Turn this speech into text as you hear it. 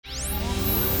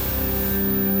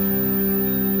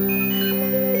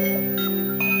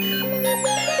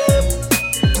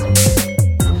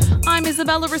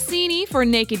Isabella Rossini for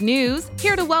Naked News,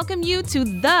 here to welcome you to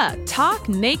the Talk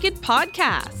Naked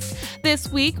podcast.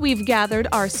 This week, we've gathered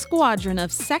our squadron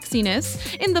of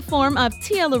sexiness in the form of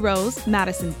Tia LaRose,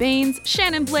 Madison Baines,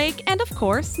 Shannon Blake, and of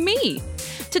course, me.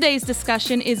 Today's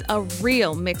discussion is a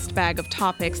real mixed bag of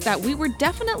topics that we were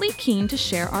definitely keen to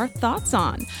share our thoughts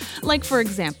on. Like, for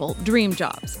example, dream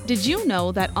jobs. Did you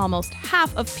know that almost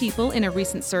half of people in a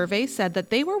recent survey said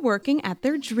that they were working at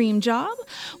their dream job?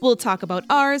 We'll talk about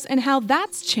ours and how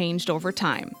that's changed over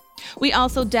time. We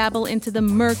also dabble into the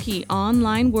murky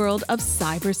online world of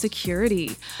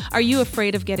cybersecurity. Are you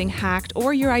afraid of getting hacked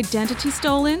or your identity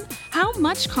stolen? How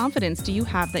much confidence do you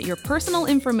have that your personal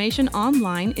information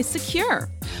online is secure?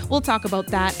 We'll talk about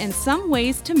that and some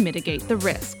ways to mitigate the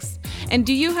risks. And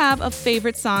do you have a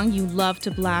favorite song you love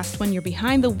to blast when you're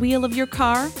behind the wheel of your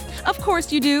car? Of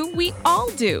course you do. We all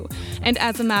do. And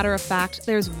as a matter of fact,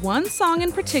 there's one song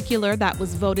in particular that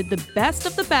was voted the best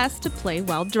of the best to play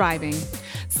while driving.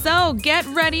 So get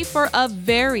ready for a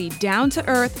very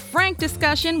down-to-earth, frank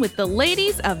discussion with the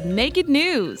ladies of Naked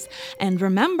News. And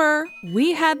remember,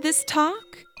 we had this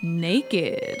talk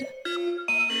naked.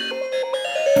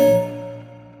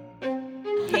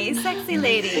 Hey, sexy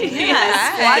lady.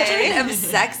 Yes, squadron of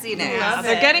sexiness. Yeah,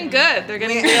 they're getting good. They're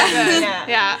getting real good.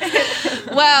 Yeah.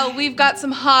 Well, we've got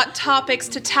some hot topics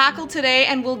to tackle today,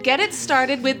 and we'll get it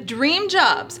started with dream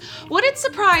jobs. Would it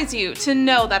surprise you to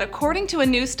know that according to a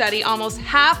new study, almost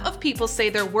half of people say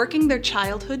they're working their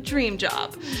childhood dream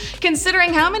job?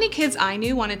 Considering how many kids I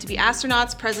knew wanted to be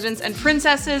astronauts, presidents, and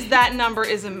princesses, that number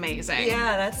is amazing.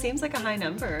 Yeah, that seems like a high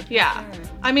number. Yeah. Sure.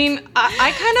 I mean,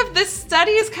 this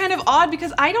study is kind of odd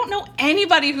because I don't know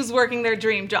anybody who's working their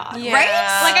dream job. Yeah.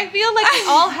 Right? Like, I feel like we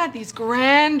all had these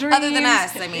grand dreams. Other than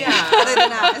us, I mean. Yeah. Other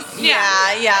than us.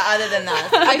 Yeah, other than that.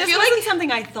 I feel like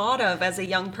something I thought of as a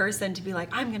young person to be like,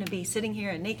 I'm going to be sitting here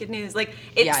at Naked News. Like,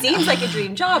 it seems like a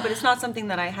dream job, but it's not something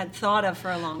that I had thought of for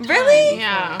a long time. Really?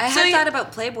 Yeah. I had thought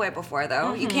about Playboy before,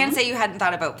 though. You can't say you hadn't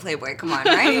thought about Playboy. Come on,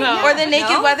 right? No. Or the Naked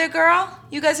No? Weather Girl?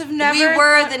 You guys have never... We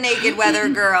were the Naked Weather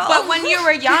Girl. But when you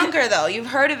were younger, though, you've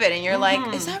heard of it, and you're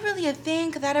like, is that really a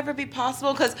thing? Could that ever be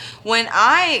possible? Because when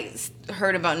I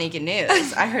heard about Naked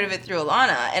News, I heard of it through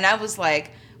Alana, and I was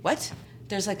like, what?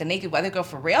 There's like a Naked Weather Girl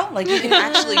for real? Like, you can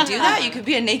actually do that? You could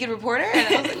be a naked reporter?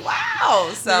 And I was like, wow.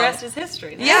 So The rest is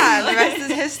history. yeah, the rest is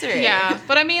history. Yeah,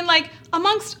 but I mean, like,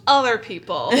 amongst other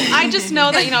people, I just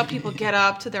know that, people get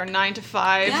up to their 9 to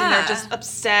 5 and they're just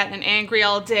upset and angry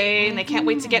all day and they can't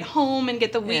wait to get home and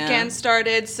get the weekend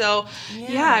started. So,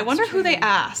 I wonder who they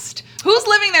asked. Who's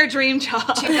living their dream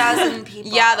job? 2,000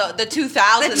 people. Yeah, the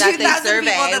 2,000 The that 2,000 they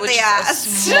surveyed, people that which they is asked. a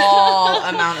small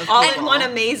amount of people. All in one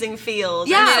amazing field.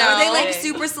 Yeah, You know, were they like like-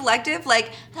 super selective?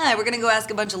 Like, we're gonna go ask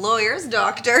a bunch of lawyers,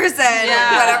 doctors,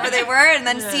 and whatever they were, and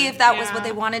then see if that was what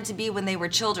they wanted to be when they were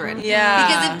children. Yeah.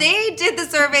 Because if they did the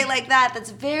survey like that, that's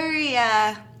very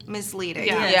misleading.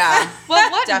 Yeah.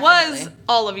 Well, what Definitely. was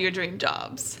all of your dream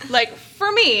jobs? Like,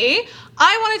 for me,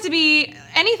 I wanted to be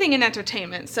anything in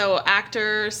entertainment. So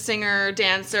actor, singer,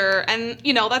 dancer, and,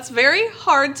 that's very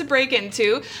hard to break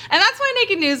into. And that's why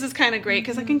Naked News is kind of great,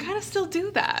 because I can kind of still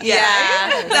do that. Yeah,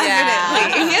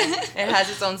 Definitely. It has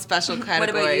its own special about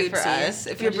category you, for T? us.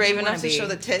 If What you're did brave you enough wanna to be? show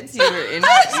the tits, you were in.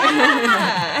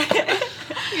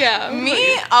 Yeah. Me,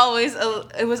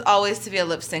 it was always to be a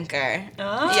lip syncer.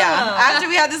 Oh. Yeah. After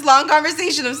we had this long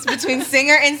conversation between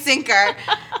singer and sinker,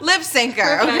 lip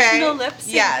syncer. Okay. Professional lip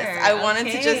syncer. Yes, I wanted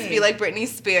to just Okay. be like Britney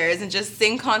Spears and just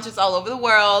sing concerts all over the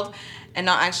world. And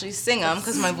not actually sing them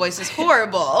because my voice is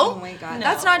horrible. Oh my god,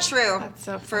 that's not true. That's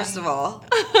so First funny. of all,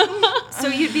 So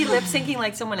you'd be lip syncing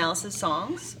like someone elelse's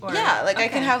songs? Or? Yeah, like I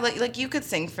can Okay. have like you could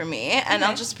sing for me, and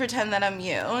I'll just pretend that I'm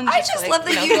you. And I just like, love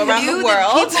that go around knew the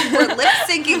world. that people were lip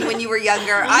syncing when you were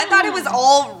younger. I thought it was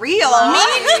all real. Me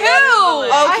too.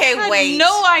 Okay, I had wait.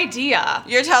 no idea.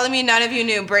 You're telling me none of you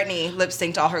knew Britney lip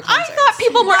synced all her I concerts? thought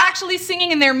people were actually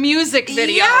singing in their music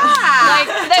video. Yeah. Like,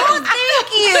 Thank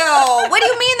you. What do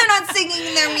you mean they're not singing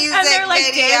in their music And they're like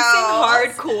videos?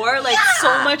 dancing hardcore, like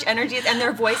so much energy, and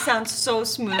their voice sounds so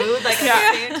smooth. Like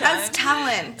at the same time. That's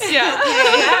talent.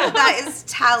 yeah. That is a lot of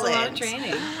talent.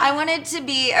 training. I wanted to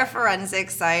be a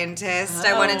forensic scientist.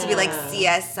 I wanted to be like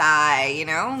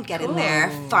CSI, get in there,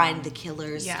 find the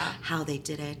killers, Yeah. how they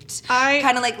did it. I-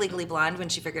 Kind of like Legally Blonde when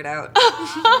she figured out,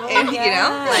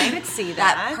 I like could see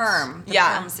that that. perm, the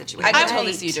Yeah, perm situation. I could totally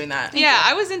Right. see you doing that. Yeah,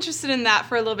 I was interested in that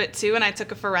for a little bit too, and I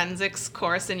took a forensics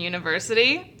course in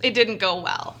university. It didn't go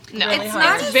well. No, Really it's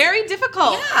hard. not very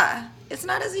difficult. Yeah, it's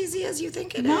not as easy as you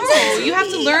think it is. No, you have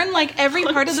to learn like every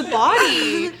part of the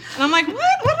body. And I'm like, what?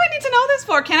 What am I need to know this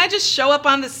for? Can I just show up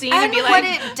on the scene and be like, what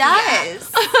it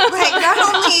does. Like,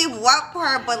 not only what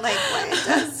part, but like what it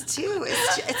does too.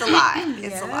 It's a lot.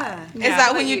 It's a lot. Is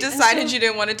that when you decided you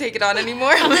didn't want to take it on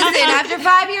anymore? Listen, after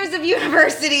 5 years of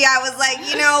university, I was like,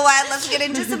 you know what? Let's get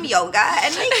into some yoga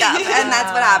and makeup, and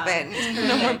that's what happened.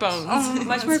 No more bones.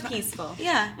 Much more peaceful.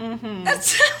 Yeah.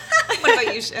 That's. What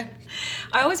about you, Shan?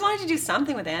 I always wanted to do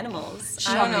something with animals.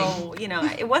 I don't know,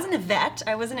 it wasn't a vet.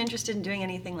 I wasn't interested in doing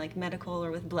anything like medical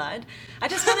or with blood. I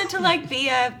just wanted to like be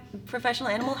a professional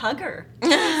animal hugger.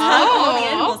 Hug all the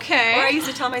animals. Okay. Or I used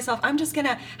to tell myself, I'm just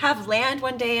gonna have land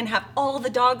one day and have all the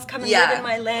dogs come and live in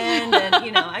my land,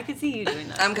 and I could see you doing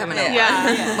that. I'm coming over.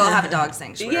 Yeah. We'll have a dog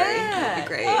sanctuary. Yeah. It'd be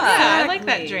great. I like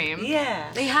that dream.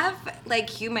 Yeah. They have like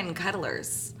human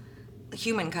cuddlers.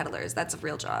 That's a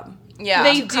real job. Yeah.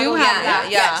 They do have that.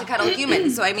 Yeah, to cuddle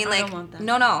humans. So I mean, like, don't want that.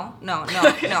 no. I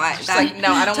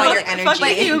don't want your energy. But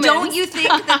don't you think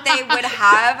that they would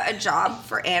have a job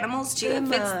for animals too?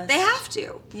 They have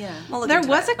to. Yeah. We'll look There into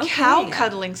was it. a cow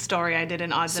cuddling story I did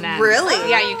in Odds and Ends. Really?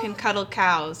 Yeah, you can cuddle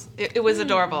cows. It was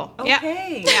adorable.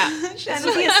 Okay. Yeah. This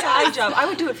would be a side job. I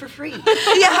would do it for free.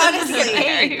 Yeah, honestly.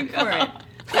 There you go. For it.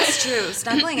 It's true.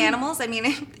 Snuggling animals, I mean,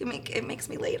 it makes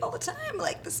me late all the time,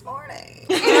 like this morning.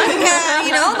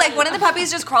 Like one of the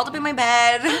puppies just crawled up in my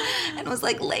bed and was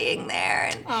like laying there.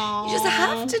 And you just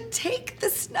have to take the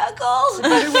snuggle.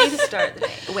 Better way to start the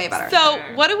day. Way better. So,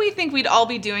 what do we think we'd all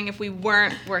be doing if we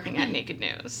weren't working at Naked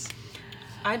News?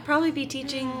 I'd probably be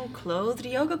teaching clothed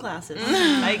yoga classes,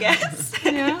 I guess.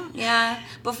 Yeah.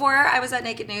 Before I was at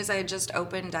Naked News, I had just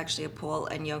opened actually a pool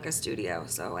and yoga studio,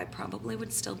 so I probably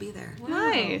would still be there.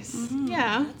 Nice.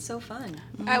 Yeah. It's so fun.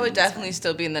 I would definitely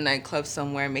still be in the nightclub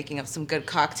somewhere, making up some good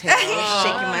cocktails,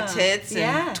 shaking my tits,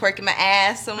 and twerking my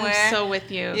ass somewhere. I'm so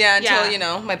with you. Yeah,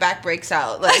 until my back breaks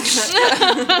out. Like,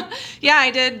 yeah,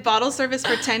 I did bottle service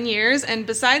for 10 years, and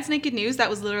besides Naked News, that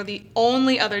was literally the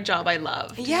only other job I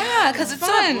loved. yeah, because it's so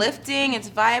fun. uplifting. It's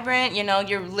vibrant.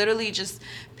 You're literally just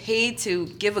paid to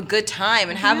give a good time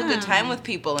and have a good time with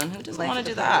people, and who doesn't want to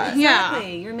do that?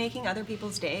 Exactly. You're making other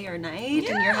people's day or night,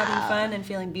 and you're having fun and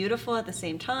feeling beautiful at the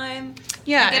same time.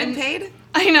 Yeah. Getting paid?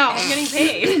 I know. I'm getting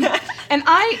paid. And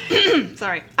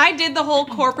I did the whole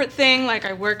corporate thing. Like,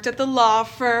 I worked at the law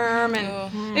firm,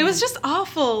 and it was just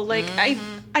awful. Like,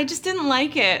 I just didn't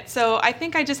like it. So I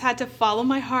think I just had to follow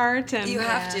my heart. And You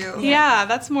have to. yeah,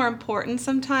 that's more important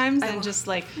sometimes than just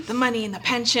like the money and the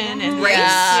pension and Right.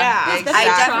 Yeah. Exactly. I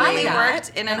definitely that, worked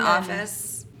in an and then- office.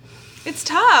 It's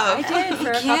tough. I did for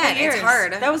a couple can't. years. It's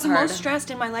hard. That was the Hard. most stressed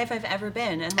in my life I've ever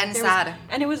been, and And there sad.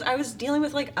 I was dealing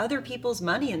with like other people's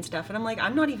money and stuff, and I'm like,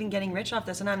 I'm not even getting rich off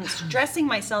this, and I'm stressing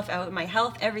myself out, my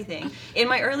health, everything, in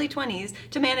my early 20s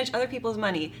to manage other people's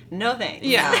money. No thanks.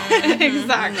 Yeah,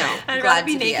 exactly. No. I'd Glad rather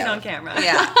be to be naked out. on camera.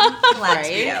 Yeah. Glad to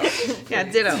be out. Yeah,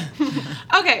 ditto.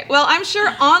 Okay, well, I'm sure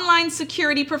online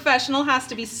security professional has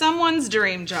to be someone's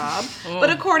dream job.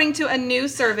 But according to a new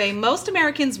survey, most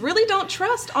Americans really don't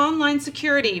trust online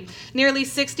security. Nearly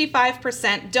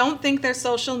 65% don't think their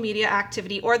social media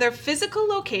activity or their physical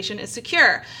location is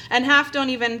secure, and half don't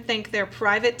even think their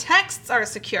private texts are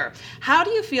secure. How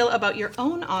do you feel about your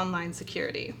own online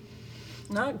security?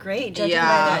 Not great, judging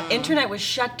Yeah. by the internet was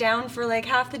shut down for like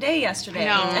half the day yesterday. I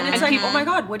know. And it's And like, people- oh my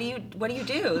God, what do you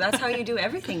do? That's how you do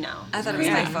everything now. I thought it was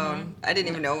my phone. I didn't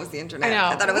even know it was the internet. I know.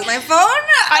 I thought it was my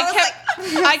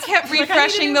phone. I kept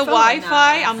refreshing the phone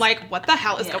Wi-Fi. now? I'm like, what the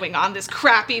hell is going on this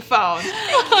crappy phone?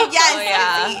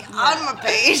 Yes, Izzy, on my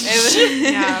page.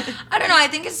 Yeah. I don't know. I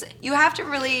think you have to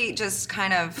really just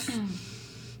kind of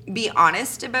be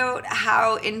honest about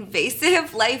how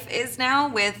invasive life is now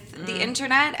with the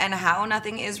internet and how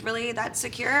nothing is really that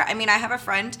secure. I mean, I have a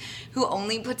friend who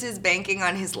only puts his banking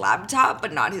on his laptop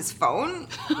but not his phone.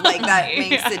 Like, that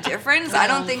makes a difference. I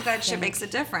don't think that shit makes a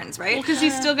difference, right? Because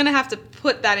he's still going to have to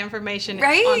put that information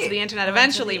Right? onto the internet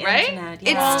eventually, The right? internet,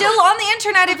 It's yeah. still on the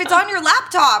internet if it's on your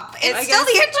laptop. It's still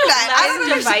the internet. I don't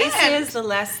The less understand. devices, the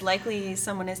less likely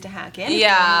someone is to hack in. Yeah. If you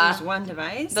only use one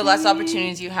device. The less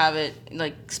opportunities you have it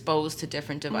like exposed to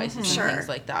different devices and Sure. things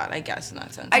like that, I guess, in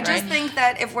that sense. I right? just think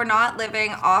that if we're not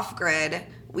living off grid,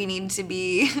 we need to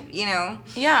be, yeah.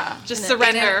 Just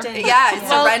surrender. connecting.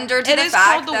 surrender to it the is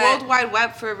fact called the that World Wide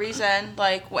Web for a reason.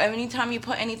 Like, anytime you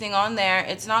put anything on there,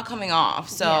 it's not coming off.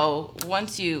 So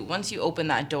once you open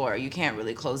that door, you can't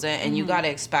really close it, and you got to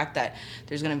expect that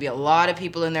there's going to be a lot of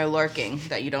people in there lurking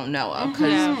that you don't know of,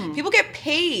 because people get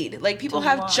paid. Like, people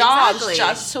have jobs Exactly.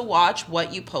 just to watch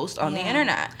what you post on the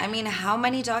internet. I mean, how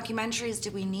many documentaries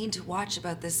do we need to watch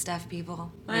about this stuff,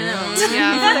 people? I know.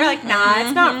 Yeah. They're like, nah,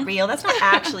 it's not real. That's not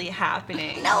actually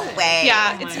happening. No way.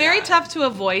 Yeah, it's very tough to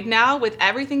avoid now with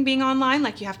everything being online.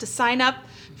 Like, you have to sign up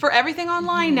for everything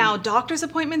online now. Doctor's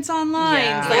appointments online.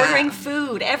 Yeah. like- Ordering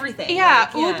food, everything. Yeah,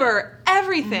 Like, Uber,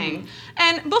 everything.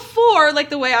 And before, like,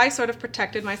 the way I sort of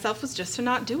protected myself was just to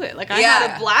not do it. Like, I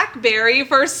had a BlackBerry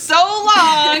for so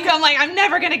long. I'm like, I'm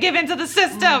never going to give into the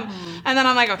system. And then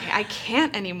I'm like, okay, I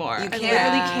can't anymore. I literally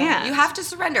can't. You have to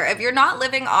surrender. If you're not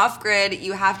living off grid,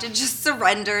 you have to just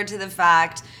surrender to the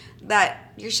fact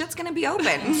that your shit's gonna be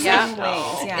open. Yeah.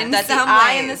 ways, yeah. In That the some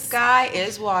eye in the ways. sky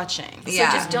is watching. So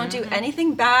Yeah. just don't do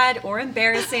anything bad or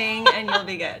embarrassing, and you'll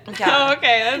be good. Oh,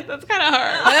 okay, that's kind of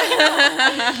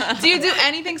hard. Do you do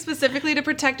anything specifically to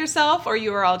protect yourself, or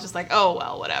you are all just like, oh,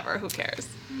 well, whatever, who cares?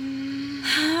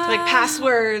 Like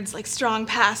passwords, like strong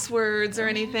passwords or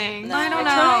anything? I don't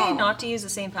try know. not to use the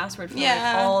same password for like,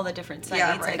 Yeah. all the different sites.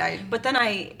 Yeah, right, Like, but then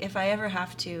if I ever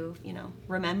have to,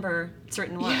 remember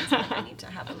certain ones, then I need to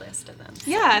have a list of them.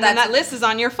 Yeah, and then That's- that list is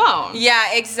on your phone.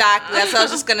 Yeah, exactly. That's what I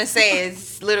was just gonna say.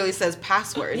 It literally says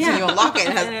passwords, and you unlock it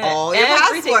and it has And all your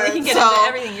everything. passwords. We can get so, into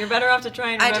everything. You're better off to try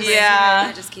and I remember. just, Yeah.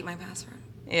 I just keep my password.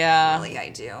 yeah. Really, I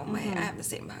do. I have the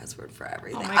same password for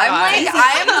everything. my I'm God. like,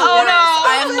 I am the Oh, worst. no.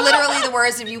 I am literally the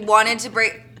worst. If you wanted to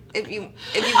break, if you wanted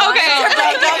to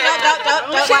break,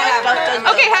 Don't.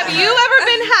 Okay, have you ever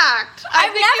been hacked?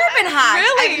 I've never been hacked.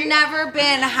 Really? I've never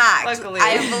been hacked. Luckily. I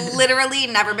have literally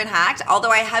never been hacked.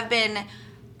 Although I have been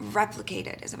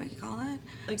replicated. Is that what you call it?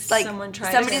 Like someone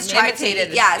tried somebody's to tried to imitate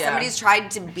it, yeah, yeah. somebody's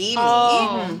tried to be me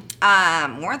Oh.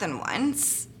 more than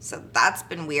once. So that's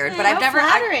been weird. But I've how never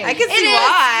flattering. I can It see is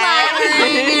why.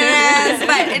 flattering, yes,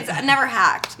 but it's never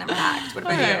hacked. Never hacked. What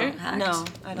about Okay. you? Hacked? No,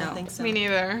 I don't think so. Me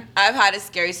neither. I've had a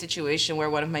scary situation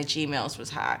where one of my Gmails was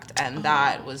hacked, and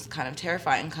that was kind of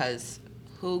terrifying because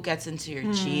who gets into your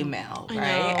Gmail, right?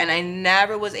 know. And I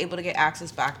never was able to get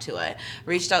access back to it.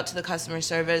 Reached out to the customer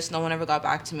service, no one ever got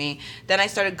back to me. Then I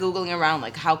started Googling around,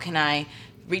 like, how can I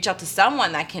reach out to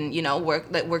someone that can,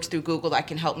 works through Google that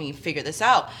can help me figure this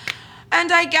out. And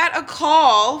I get a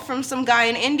call from some guy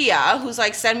in India who's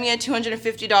like, send me a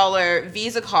 $250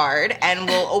 Visa card and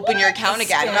we'll open your account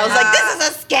again. And I was like, this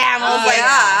is a scam. I was like,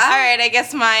 yeah. all right, I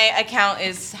guess my account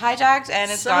is hijacked and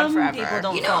it's gone Some forever. people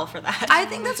don't fall for that. I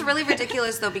think that's really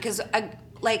ridiculous though, because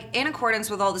like in accordance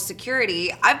with all the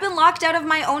security, I've been locked out of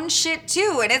my own shit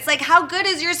too, and it's like, how good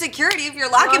is your security if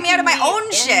you're locking me out of my Locking own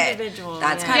the shit? individual,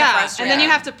 That's yeah. kind of Yeah, frustrating. and then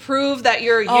you have to prove that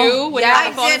you're you when yeah, you're on I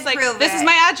the phone. did It's like, prove this is it.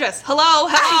 my address. Hello,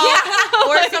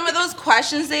 hello. Or some of those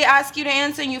questions they ask you to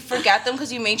answer and you forget them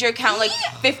because you made your account like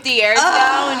 50 years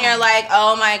ago and you're like,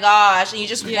 oh my gosh, and you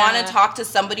just want to talk to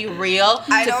somebody real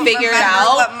I to don't figure it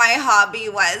remember out. what my hobby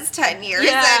was 10 years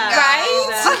ago.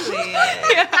 Exactly.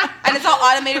 And it's all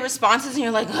automated responses and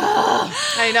you're like, ugh.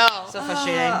 I know. So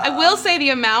frustrating. I will say the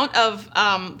amount of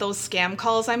those scam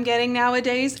calls I'm getting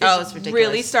nowadays is it's ridiculous.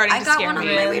 really starting I to got scare one on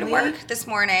me. my way to work this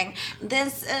morning.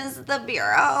 This is the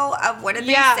Bureau of, what did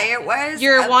they Yeah. say it was?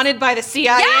 You're Of- wanted by the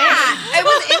CIA. Yeah, it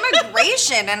was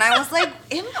immigration, and I was like,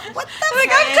 what the Like,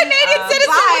 I'm Canadian citizen.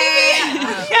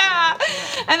 bye. Yeah.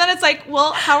 And then it's like,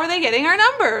 well, how are they getting our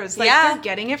numbers? Like, Yeah. they're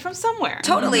getting it from somewhere.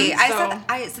 Totally. So-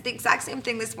 I said the exact same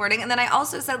thing this morning, and then I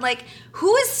also said, like,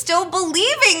 who is still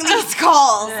believing these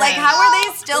calls? Like, how are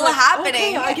they still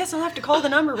happening? Okay, I guess I'll have to call the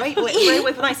number right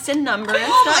with my SIN number and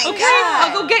Oh stuff. my Okay.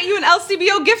 God. I'll go get you an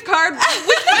LCBO gift card.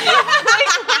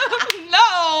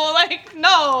 Like,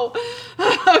 no.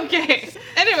 Okay.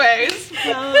 Anyways.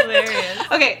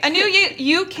 Hilarious. Okay, a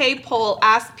new UK poll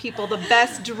asked people the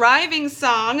best driving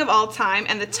song of all time,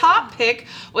 and the top pick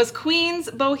was Queen's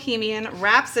Bohemian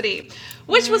Rhapsody,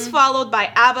 which was followed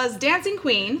by ABBA's Dancing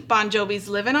Queen, Bon Jovi's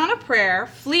Livin' on a Prayer,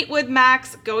 Fleetwood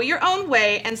Mac's Go Your Own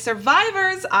Way, and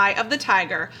Survivor's Eye of the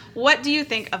Tiger. What do you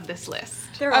think of this list?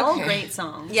 They're all Okay. great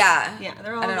songs. Yeah. Yeah,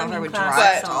 they're all I don't know if I would classic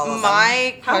drive But to all of them.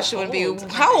 my How question would be,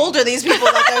 old? how old are these people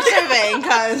that they're surveying?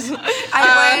 Because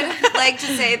I would like to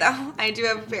say, though, I do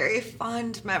have very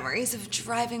fond memories of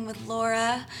driving with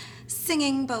Laura,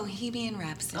 singing Bohemian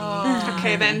Rhapsody.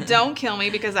 Okay, then don't kill me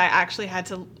because I actually had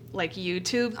to like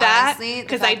YouTube that Honestly, the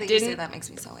because fact I that you say didn't. that makes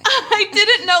me so angry. I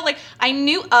didn't know, like, I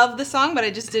knew of the song, but I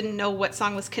just didn't know what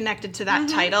song was connected to that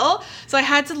title. So I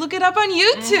had to look it up on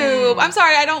YouTube. I'm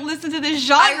sorry, I don't listen to this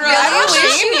genre. I really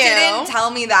wish shame you you. didn't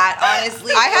tell me that,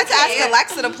 honestly. I had to Okay. ask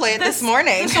Alexa to play it this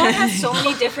morning. The song has so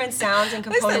many different sounds and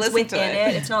least I components listened to within it.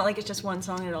 it. It's not like it's just one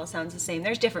song and it all sounds the same.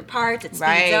 There's different parts. It speeds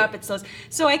Right. up. It slows.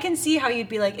 So I can see how you'd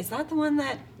be like, is that the one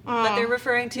that they're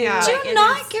referring to? Yeah. Like, Do it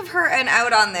not is- give her an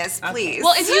out on this, please.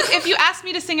 Well, if you asked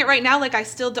me to sing it right now, like I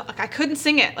still don't, like I couldn't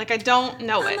sing it, like I don't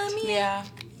know it. Yeah.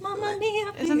 Mamma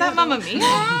Mia. Isn't that Mamma Mia?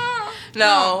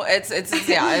 No, it's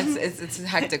a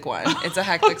hectic one. It's a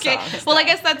hectic Okay. song. Well, I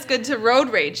guess that's good to road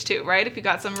rage too, right? If you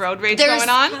got some road rage There's- going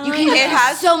on. You can It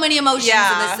has- so many emotions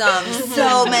Yeah. in the song.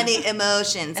 So many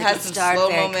emotions. It has some slow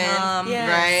moment, Yes.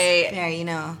 right? There, you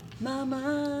know.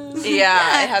 Mama.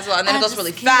 Yeah, it has a lot, and then it goes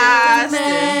really just fast.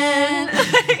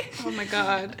 Oh my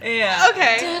god. Yeah.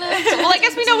 Okay. Well, I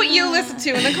guess we know what you listen to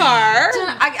in the car.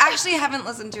 I actually haven't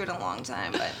listened to it in a long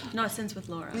time, but Not since with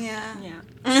Laura. Yeah. Yeah.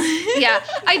 Yeah,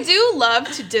 I do love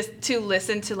to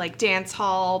listen to like dance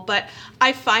hall, but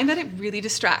I find that it really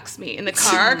distracts me in the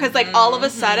car because like all of a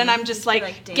sudden I'm just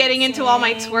like getting into all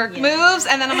my twerk moves,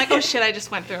 and then I'm like, oh shit, I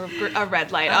just went through a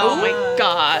red light. Oh my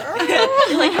god.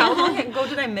 Like, how long ago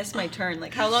did I miss my turn?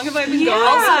 Like, how long have I been going?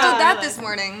 also did that this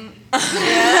morning.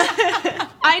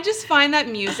 I just find that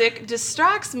music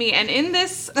distracts me, and in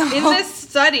this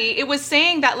study, it was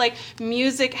saying that like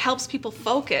music helps people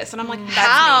focus, and I'm like,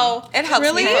 how? It helps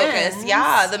really? me focus.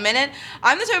 Yeah, the minute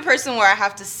I'm the type of person where I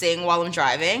have to sing while I'm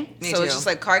driving, Me so too. it's just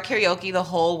like car karaoke the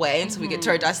whole way until we get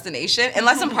to our destination.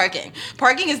 Unless I'm parking.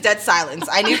 Parking is dead silence.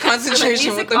 I need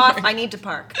concentration with Music the off. park. I need to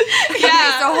park. Okay,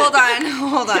 so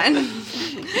hold on.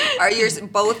 Are you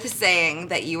both saying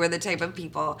that you are the type of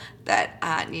people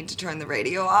that need to turn the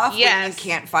radio off when Yes.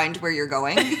 you can't find where you're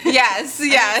going? Yes.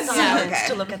 Silence okay.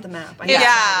 to look at the map. I Yeah.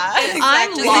 If I'm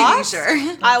Exactly. lost, Making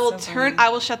sure. I will so I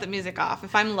will shut the music off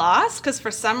if I'm lost, because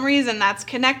for some reason that's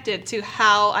connected to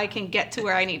how I can get to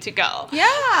where I need to go. Yeah,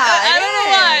 I don't know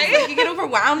why. Like, you get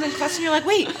overwhelmed and question. You're like,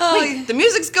 wait, the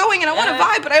music's going and I want to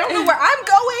vibe, but I don't know where I'm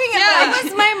going. And Yeah. That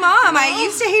was my mom. I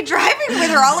used to hate driving with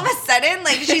her. All of a sudden,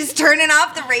 like she's turning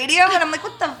off the radio, and I'm like,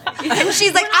 "What the?" And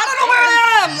she's like, "I don't know where I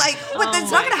am." Like, what?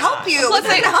 That's not gonna help you. Plus, It's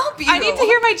not gonna help you. I need to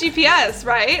hear my GPS,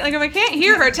 right? Like if I can't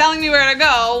hear her telling me where to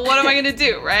go, what am I gonna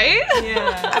do, right?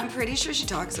 Yeah. I'm pretty sure she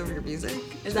talks over your music.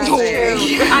 Is that true?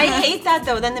 I hate that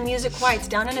though. Then the music quiets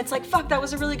down and it's like, fuck, that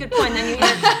was a really good point. Then you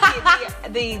hear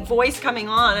the voice coming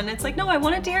on and it's like, no, I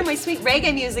wanted to hear my sweet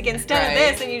reggae music instead of Right.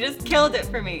 this, and you just killed it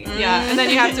for me. Yeah, and then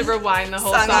you have to rewind the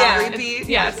whole Song song. on and- repeat.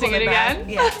 Yeah, sing Pull it back. again.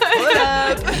 Yeah. Pull it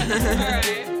up. All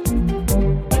right.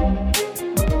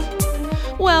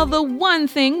 Well, the one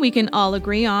thing we can all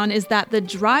agree on is that the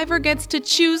driver gets to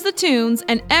choose the tunes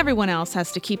and everyone else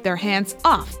has to keep their hands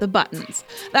off the buttons.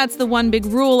 That's the one big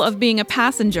rule of being a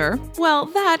passenger. Well,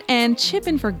 that and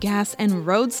chipping for gas and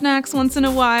road snacks once in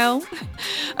a while.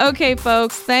 Okay,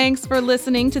 folks, thanks for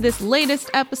listening to this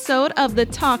latest episode of the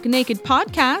Talk Naked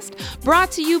podcast, brought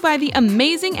to you by the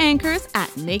amazing anchors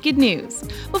at Naked News.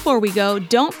 Before we go,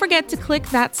 don't forget to click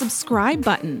that subscribe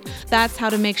button. That's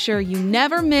how to make sure you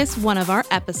never miss one of our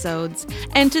episodes.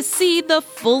 And to see the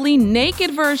fully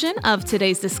naked version of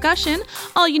today's discussion,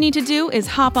 all you need to do is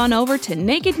hop on over to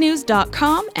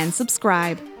nakednews.com and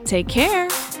subscribe. Take care.